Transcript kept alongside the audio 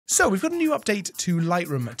So we've got a new update to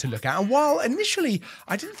Lightroom to look at, and while initially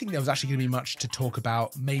I didn't think there was actually going to be much to talk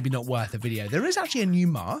about, maybe not worth a video, there is actually a new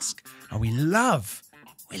mask, and we love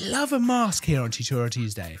a mask here on Tutorial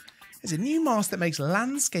Tuesday. There's a new mask that makes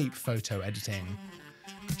landscape photo editing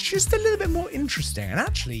just a little bit more interesting, and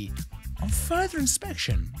actually, on further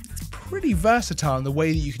inspection, it's pretty versatile in the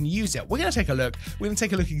way that you can use it. We're going to take a look. We're going to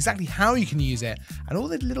take a look exactly how you can use it and all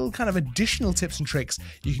the little kind of additional tips and tricks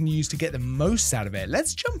you can use to get the most out of it.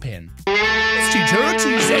 Let's jump in. It's Tutorial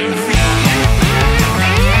Tuesday.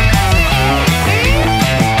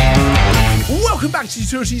 Welcome back to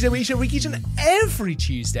Tutorial Tuesday, where each and every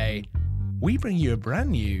Tuesday we bring you a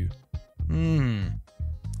brand new.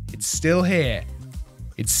 It's still here.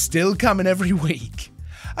 It's still coming every week.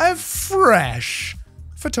 A fresh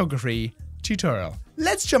photography tutorial.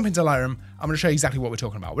 Let's jump into Lightroom. I'm going to show you exactly what we're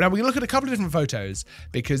talking about. Now, we're going to look at a couple of different photos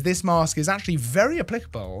because this mask is actually very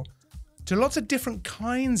applicable to lots of different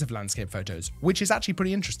kinds of landscape photos, which is actually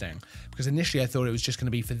pretty interesting because initially I thought it was just going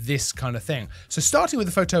to be for this kind of thing. So starting with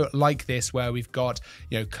a photo like this, where we've got,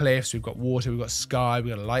 cliffs, we've got water, we've got sky,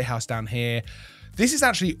 we've got a lighthouse down here. This is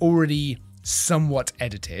actually already somewhat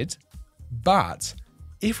edited, but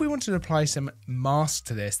if we want to apply some mask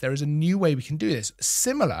to this, there is a new way we can do this,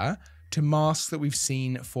 similar to masks that we've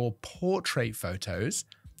seen for portrait photos,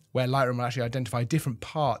 where Lightroom will actually identify different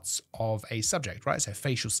parts of a subject, right? So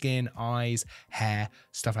facial skin, eyes, hair,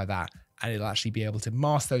 stuff like that. And it'll actually be able to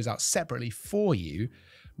mask those out separately for you,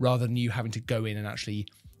 rather than you having to go in and actually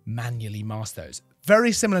manually mask those.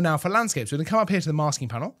 Very similar now for landscapes. We're going to come up here to the masking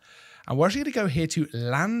panel, and we're actually going to go here to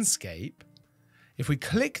landscape. If we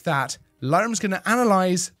click that, Lightroom's going to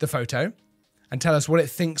analyze the photo and tell us what it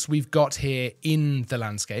thinks we've got here in the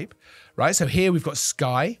landscape, right? So here we've got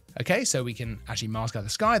sky, okay? So we can actually mask out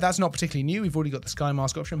the sky. That's not particularly new. We've already got the sky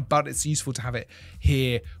mask option, but it's useful to have it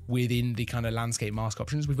here within the kind of landscape mask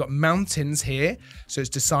options. We've got mountains here. So it's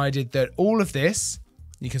decided that all of this,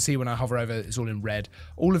 you can see when I hover over, it's all in red.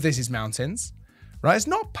 All of this is mountains, right? It's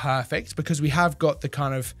not perfect because we have got the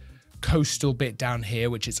kind of coastal bit down here,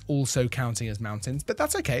 which is also counting as mountains, but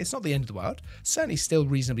that's okay. It's not the end of the world. Certainly still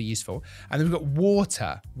reasonably useful. And then we've got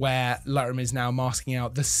water, where Lightroom is now masking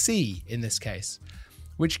out the sea in this case,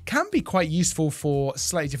 which can be quite useful for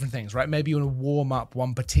slightly different things, right? Maybe you want to warm up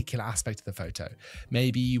one particular aspect of the photo.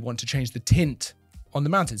 Maybe you want to change the tint on the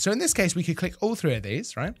mountain. So in this case, we could click all three of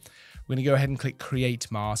these, right? We're going to go ahead and click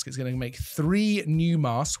Create Mask. It's going to make 3 new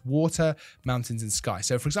masks: water, mountains, and sky.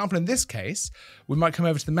 So for example, in this case, we might come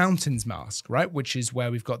over to the mountains mask, right? Which is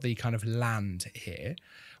where we've got the kind of land here.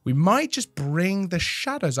 We might just bring the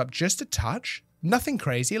shadows up just a touch. Nothing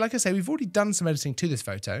crazy. Like I say, we've already done some editing to this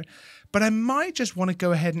photo, but I might just want to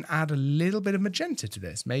go ahead and add a little bit of magenta to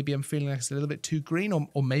this. Maybe I'm feeling like it's a little bit too green,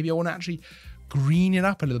 or maybe I want to actually green it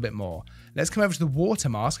up a little bit more. Let's come over to the water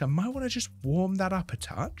mask. I might want to just warm that up a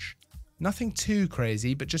touch. Nothing too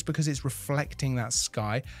crazy, but just because it's reflecting that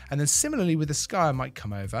sky. And then similarly with the sky, I might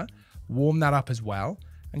come over, warm that up as well,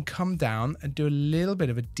 and come down and do a little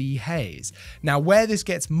bit of a dehaze. Now, where this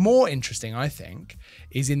gets more interesting, I think,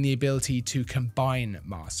 is in the ability to combine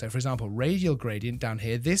masks. So for example, radial gradient down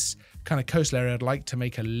here, this kind of coastal area, I'd like to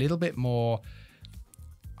make a little bit more,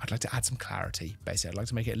 I'd like to add some clarity, basically. I'd like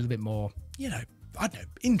to make it a little bit more, I don't know,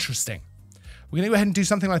 interesting. We're gonna go ahead and do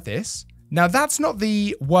something like this. Now, that's not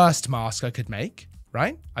the worst mask I could make,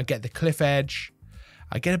 right? I get the cliff edge.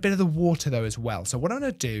 I get a bit of the water though as well. So what I'm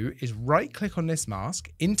going to do is right click on this mask,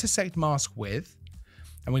 intersect mask with,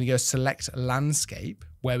 and we're going to go select landscape,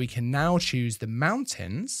 where we can now choose the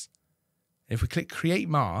mountains. If we click create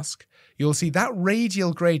mask, you'll see that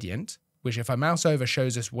radial gradient, which if I mouse over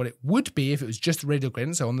shows us what it would be if it was just a radial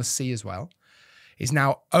gradient, so on the sea as well, is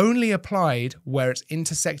now only applied where it's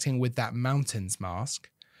intersecting with that mountains mask,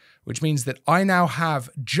 which means that I now have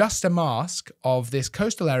just a mask of this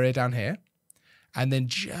coastal area down here, and then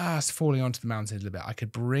just falling onto the mountain a little bit. I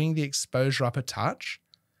could bring the exposure up a touch,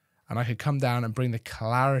 and I could come down and bring the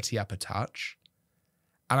clarity up a touch,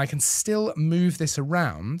 and I can still move this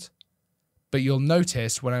around, but you'll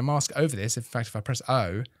notice when I mask over this, in fact, if I press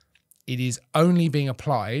O, it is only being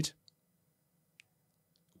applied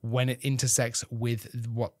when it intersects with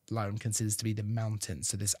what Lightroom considers to be the mountains.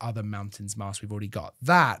 So this other mountains mask we've already got.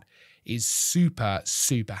 That is super,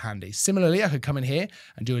 super handy. Similarly, I could come in here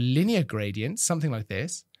and do a linear gradient, something like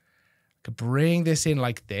this. I could bring this in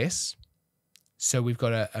like this. So we've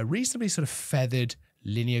got a reasonably sort of feathered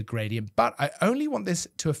linear gradient, but I only want this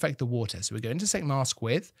to affect the water. So we go intersect mask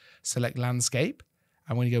with, select landscape,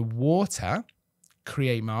 and when you go water,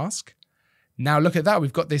 create mask. Now look at that,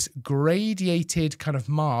 we've got this gradiated kind of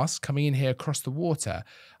mask coming in here across the water.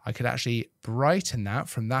 I could actually brighten that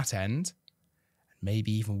from that end,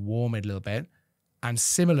 maybe even warm it a little bit. And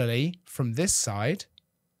similarly, from this side,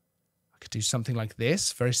 I could do something like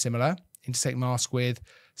this, very similar. Intersect mask with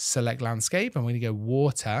select landscape. I'm going to go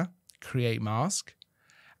water, create mask.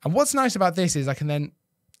 And what's nice about this is I can then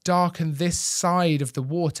darken this side of the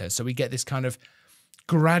water. So we get this kind of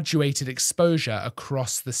graduated exposure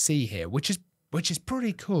across the sea here, which is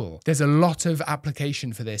pretty cool. There's a lot of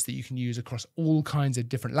application for this that you can use across all kinds of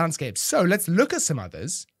different landscapes. So let's look at some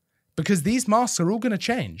others, because these masks are all going to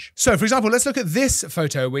change. So for example, let's look at this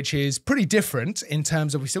photo, which is pretty different in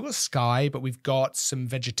terms of we've still got sky, but we've got some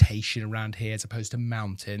vegetation around here as opposed to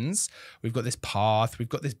mountains. We've got this path, we've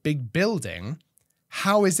got this big building.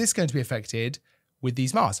 How is this going to be affected with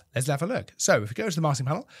these masks? Let's have a look. So if we go to the masking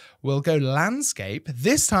panel, we'll go landscape.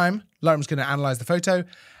 This time, Lightroom's going to analyze the photo,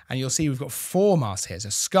 and you'll see we've got 4 masks here. So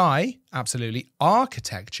sky, absolutely.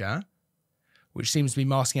 Architecture, which seems to be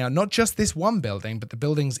masking out not just this one building, but the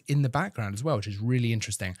buildings in the background as well, which is really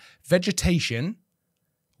interesting. Vegetation,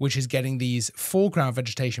 which is getting these foreground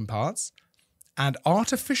vegetation parts, and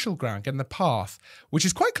artificial ground, getting the path, which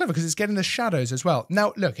is quite clever because it's getting the shadows as well.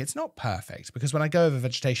 Now, look, it's not perfect because when I go over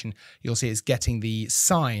vegetation, you'll see it's getting the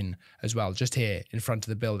sign as well, just here in front of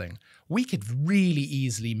the building. We could really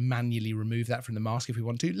easily manually remove that from the mask if we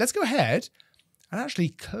want to. Let's go ahead and actually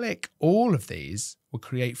click all of these. We'll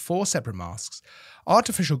create 4 separate masks.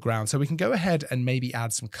 Artificial ground, so we can go ahead and maybe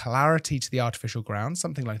add some clarity to the artificial ground,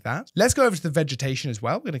 something like that. Let's go over to the vegetation as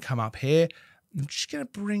well. We're going to come up here. I'm just going to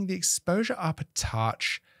bring the exposure up a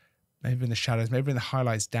touch, maybe bring the shadows, maybe bring the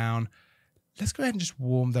highlights down. Let's go ahead and just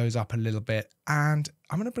warm those up a little bit. And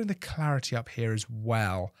I'm going to bring the clarity up here as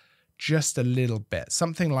well, just a little bit,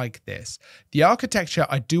 something like this. The architecture,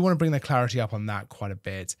 I do want to bring the clarity up on that quite a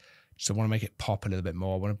bit. So I want to make it pop a little bit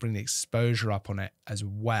more. I want to bring the exposure up on it as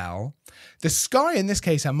well. The sky, in this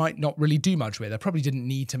case, I might not really do much with. I probably didn't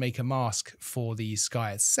need to make a mask for the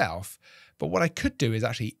sky itself. But what I could do is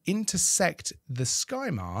actually intersect the sky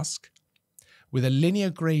mask with a linear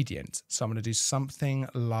gradient. So I'm going to do something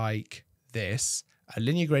like this, a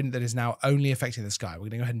linear gradient that is now only affecting the sky. We're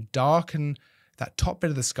going to go ahead and darken that top bit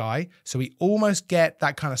of the sky. So we almost get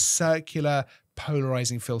that kind of circular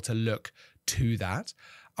polarizing filter look to that.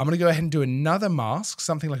 I'm going to go ahead and do another mask,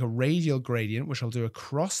 something like a radial gradient, which I'll do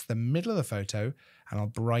across the middle of the photo, and I'll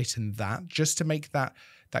brighten that just to make that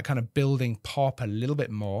kind of building pop a little bit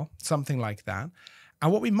more, something like that.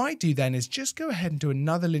 And what we might do then is just go ahead and do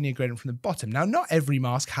another linear gradient from the bottom. Now, not every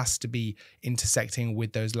mask has to be intersecting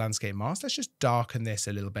with those landscape masks. Let's just darken this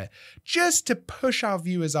a little bit, just to push our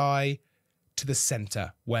viewer's eye to the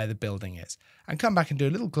center where the building is. And come back and do a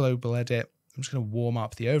little global edit. I'm just going to warm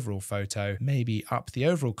up the overall photo, maybe up the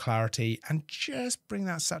overall clarity, and just bring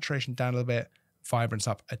that saturation down a little bit, vibrance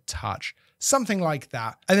up a touch, something like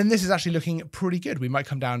that. And then this is actually looking pretty good. We might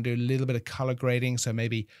come down and do a little bit of color grading. So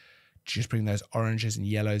maybe just bring those oranges and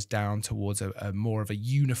yellows down towards a more of a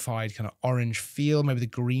unified kind of orange feel. Maybe the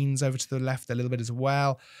greens over to the left a little bit as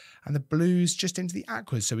well. And the blues just into the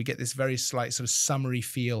aquas. So we get this very slight sort of summery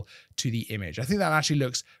feel to the image. I think that actually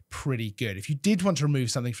looks pretty good. If you did want to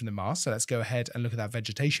remove something from the mask, so let's go ahead and look at that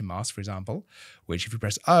vegetation mask, for example, which if you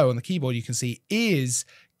press O on the keyboard, you can see is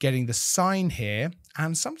getting the sign here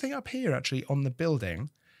and something up here actually on the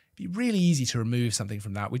building. It'd be really easy to remove something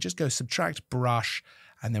from that. We just go subtract brush,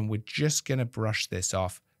 and then we're just going to brush this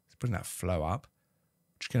off. Let's bring that flow up.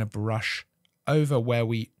 Just going to brush over where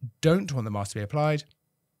we don't want the mask to be applied.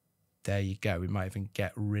 There you go. We might even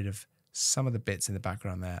get rid of some of the bits in the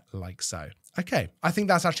background there, like so. Okay, I think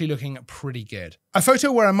that's actually looking pretty good. A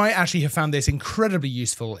photo where I might actually have found this incredibly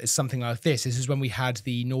useful is something like this. This is when we had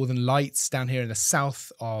the Northern Lights down here in the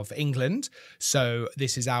south of England. So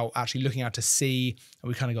this is out actually looking out to sea, and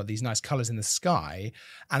we kind of got these nice colors in the sky.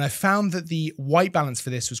 And I found that the white balance for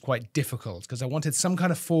this was quite difficult because I wanted some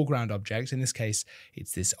kind of foreground object. In this case,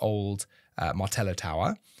 it's this old Martello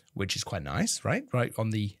Tower, which is quite nice, right on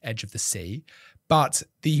the edge of the sea. But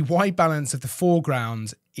the white balance of the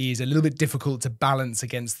foreground is a little bit difficult to balance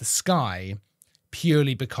against the sky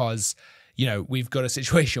purely because, you know, we've got a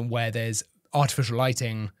situation where there's artificial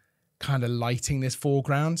lighting kind of lighting this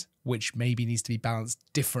foreground, which maybe needs to be balanced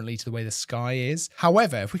differently to the way the sky is.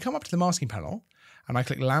 However, if we come up to the masking panel and I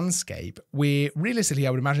click landscape, we're realistically, I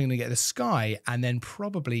would imagine, going to get the sky and then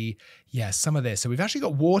probably, yeah, some of this. So we've actually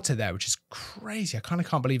got water there, which is crazy. I kind of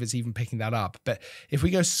can't believe it's even picking that up. But if we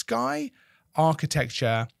go sky,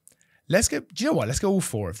 architecture, let's go, do you know what? Let's go all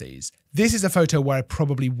 4 of these. This is a photo where I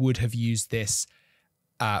probably would have used this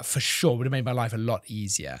for sure. Would have made my life a lot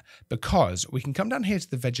easier because we can come down here to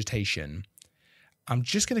the vegetation. I'm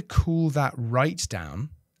just going to cool that right down,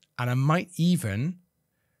 and I might even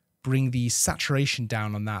bring the saturation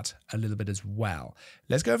down on that a little bit as well.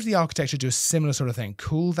 Let's go over to the architecture, do a similar sort of thing.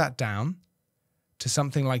 Cool that down to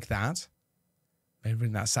something like that. Maybe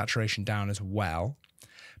bring that saturation down as well.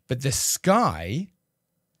 But the sky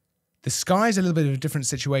is a little bit of a different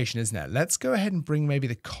situation, isn't it? Let's go ahead and bring maybe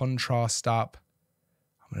the contrast up.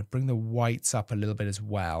 I'm going to bring the whites up a little bit as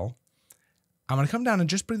well. I'm going to come down and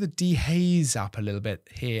just bring the dehaze up a little bit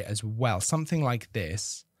here as well. Something like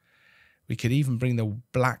this. We could even bring the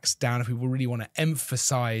blacks down if we really want to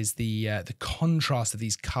emphasize the contrast of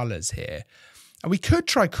these colors here. And we could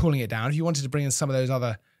try cooling it down if you wanted to bring in some of those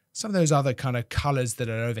other kind of colors that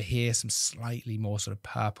are over here, some slightly more sort of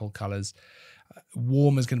purple colors.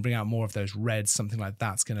 Warmer is going to bring out more of those reds. Something like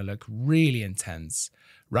that's going to look really intense,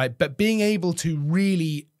 right? But being able to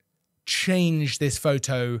really change this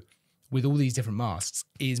photo with all these different masks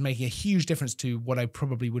is making a huge difference to what I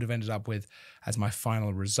probably would have ended up with as my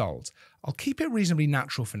final result. I'll keep it reasonably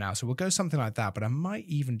natural for now, so we'll go something like that, but I might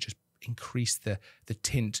even just increase the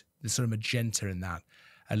tint, the sort of magenta in that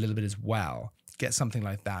a little bit as well. Get something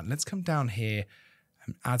like that. And let's come down here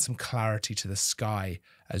and add some clarity to the sky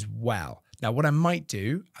as well. Now, what I might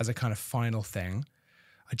do as a kind of final thing,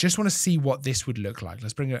 I just want to see what this would look like.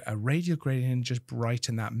 Let's bring a radial gradient and just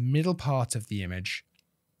brighten that middle part of the image.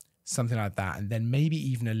 Something like that, and then maybe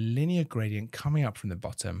even a linear gradient coming up from the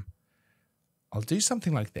bottom. I'll do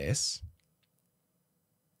something like this.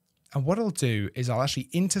 And what I'll do is I'll actually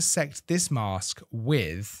intersect this mask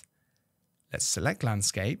with, let's select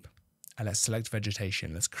landscape, and let's select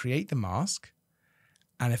vegetation. Let's create the mask.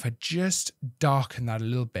 And if I just darken that a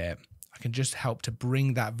little bit, I can just help to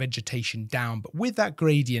bring that vegetation down, but with that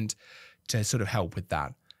gradient to sort of help with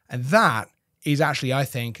that. And that is actually, I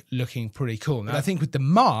think, looking pretty cool. Now, I think with the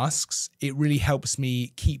masks, it really helps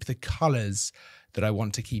me keep the colors that I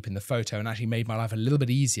want to keep in the photo and actually made my life a little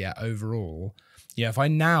bit easier overall. Yeah, if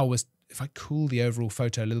I cool the overall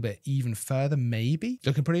photo a little bit even further, maybe,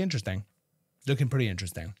 looking pretty interesting. Looking pretty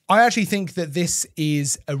interesting. I actually think that this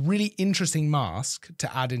is a really interesting mask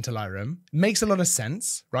to add into Lightroom. Makes a lot of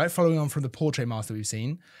sense, right? Following on from the portrait mask that we've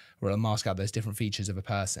seen, where it'll mask out those different features of a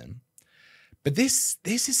person. But this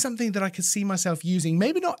is something that I could see myself using,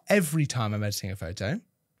 maybe not every time I'm editing a photo,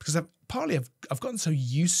 because I've gotten so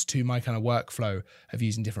used to my kind of workflow of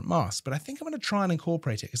using different masks. But I think I'm going to try and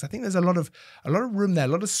incorporate it because I think there's a lot of room there, a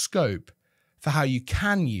lot of scope for how you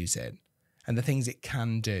can use it and the things it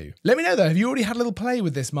can do. Let me know though, have you already had a little play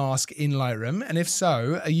with this mask in Lightroom? And if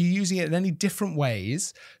so, are you using it in any different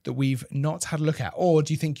ways that we've not had a look at? Or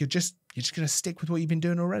do you think you're just going to stick with what you've been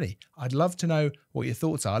doing already? I'd love to know what your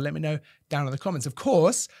thoughts are. Let me know down in the comments. Of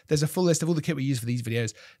course, there's a full list of all the kit we use for these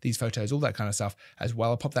videos, these photos, all that kind of stuff as well.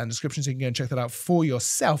 I'll pop that in the description so you can go and check that out for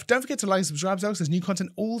yourself. Don't forget to like and subscribe because there's new content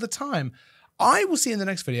all the time. I will see you in the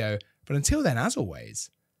next video. But until then, as always,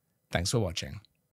 thanks for watching.